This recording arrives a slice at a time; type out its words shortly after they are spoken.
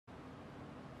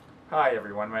Hi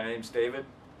everyone, my name's David.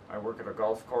 I work at a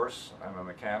golf course. I'm a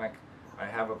mechanic. I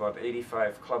have about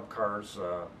 85 club cars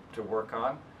to work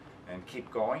on and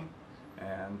keep going.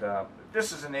 And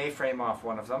this is an A-frame off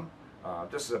one of them.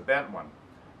 This is a bent one.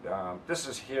 This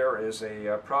is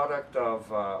a product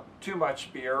of too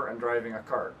much beer and driving a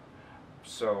cart.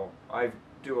 So I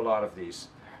do a lot of these.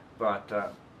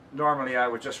 But normally I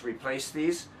would just replace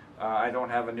these. I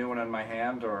don't have a new one in my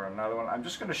hand or another one. I'm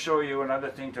just going to show you another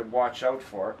thing to watch out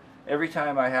for. Every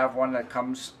time I have one that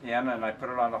comes in and I put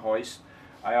it on the hoist,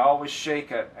 I always shake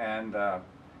it, and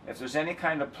if there's any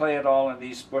kind of play at all in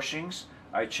these bushings,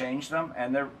 I change them,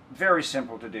 and they're very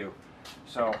simple to do.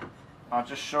 So I'll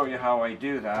just show you how I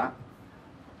do that.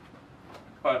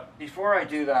 But before I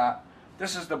do that,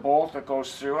 this is the bolt that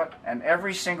goes through it, and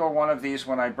every single one of these,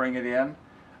 when I bring it in,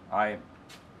 I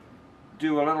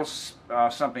do a little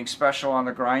something special on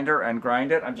the grinder and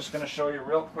grind it. I'm just going to show you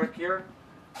real quick here.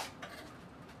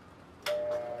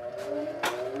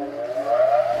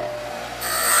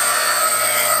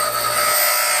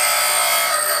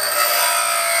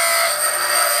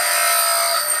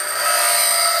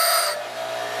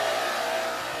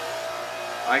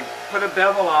 I put a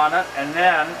bevel on it, and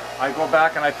then I go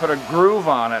back and I put a groove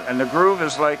on it, and the groove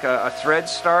is like a thread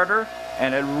starter,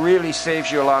 and it really saves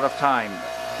you a lot of time.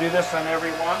 Do this on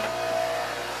every one.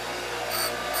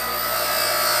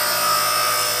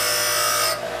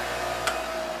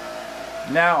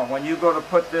 Now when you go to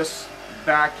put this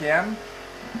back in,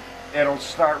 it'll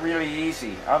start really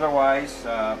easy. Otherwise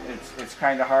it's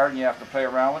kind of hard and you have to play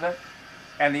around with it.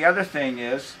 And the other thing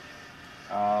is,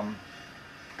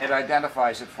 it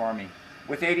identifies it for me.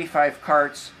 With 85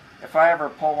 carts, if I ever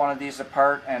pull one of these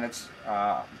apart and it's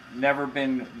never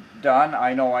been done,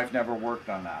 I know I've never worked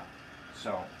on that.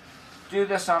 So do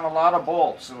this on a lot of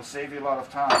bolts. It'll save you a lot of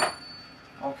time.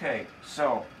 Okay,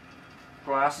 so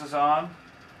glasses on.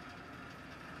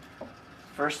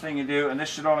 First thing you do, and this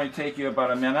should only take you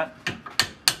about a minute,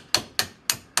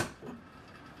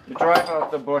 you drive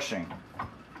out the bushing.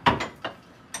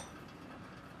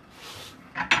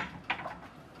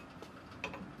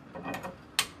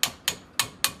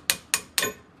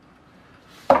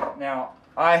 Now,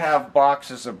 I have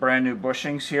boxes of brand new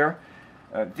bushings here.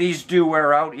 These do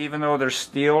wear out even though they're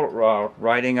steel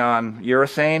riding on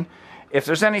urethane. If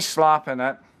there's any slop in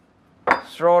it,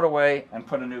 throw it away and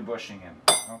put a new bushing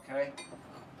in. Okay?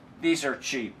 These are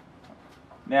cheap.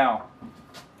 Now,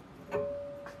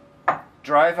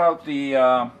 drive out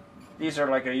the, these are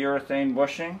like a urethane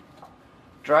bushing.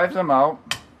 Drive them out.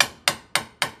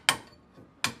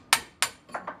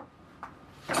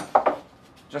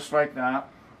 Just like that.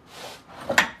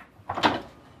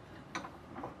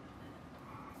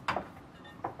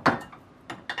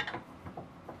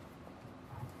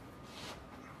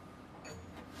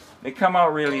 They come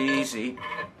out really easy.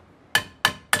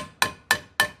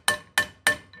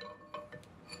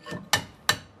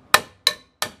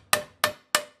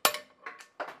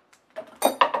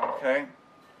 Okay.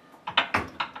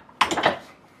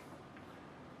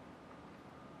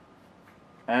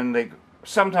 And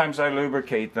sometimes I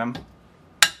lubricate them.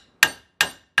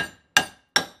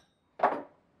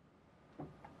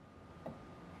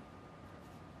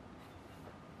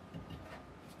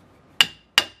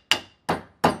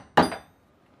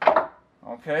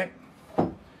 Okay,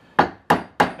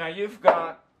 now you've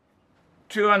got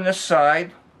two on this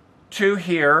side, two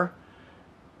here,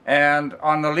 and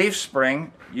on the leaf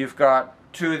spring you've got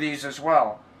two of these as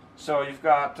well. So you've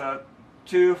got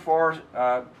 2, 4,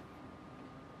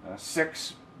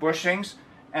 6 bushings,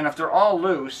 and if they're all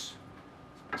loose,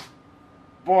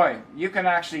 boy, you can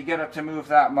actually get it to move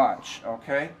that much.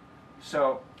 Okay,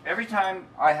 so every time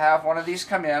I have one of these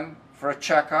come in for a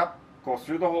checkup, go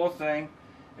through the whole thing.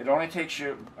 It only takes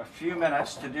you a few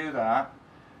minutes to do that.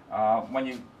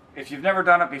 If you've never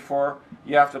done it before,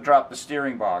 you have to drop the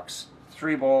steering box.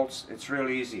 3 bolts, it's real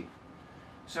easy.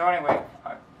 So anyway,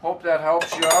 I hope that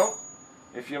helps you out.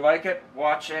 If you like it,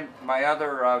 watch my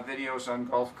other videos on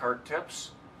golf cart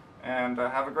tips, and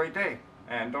have a great day.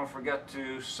 And don't forget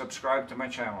to subscribe to my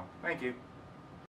channel. Thank you.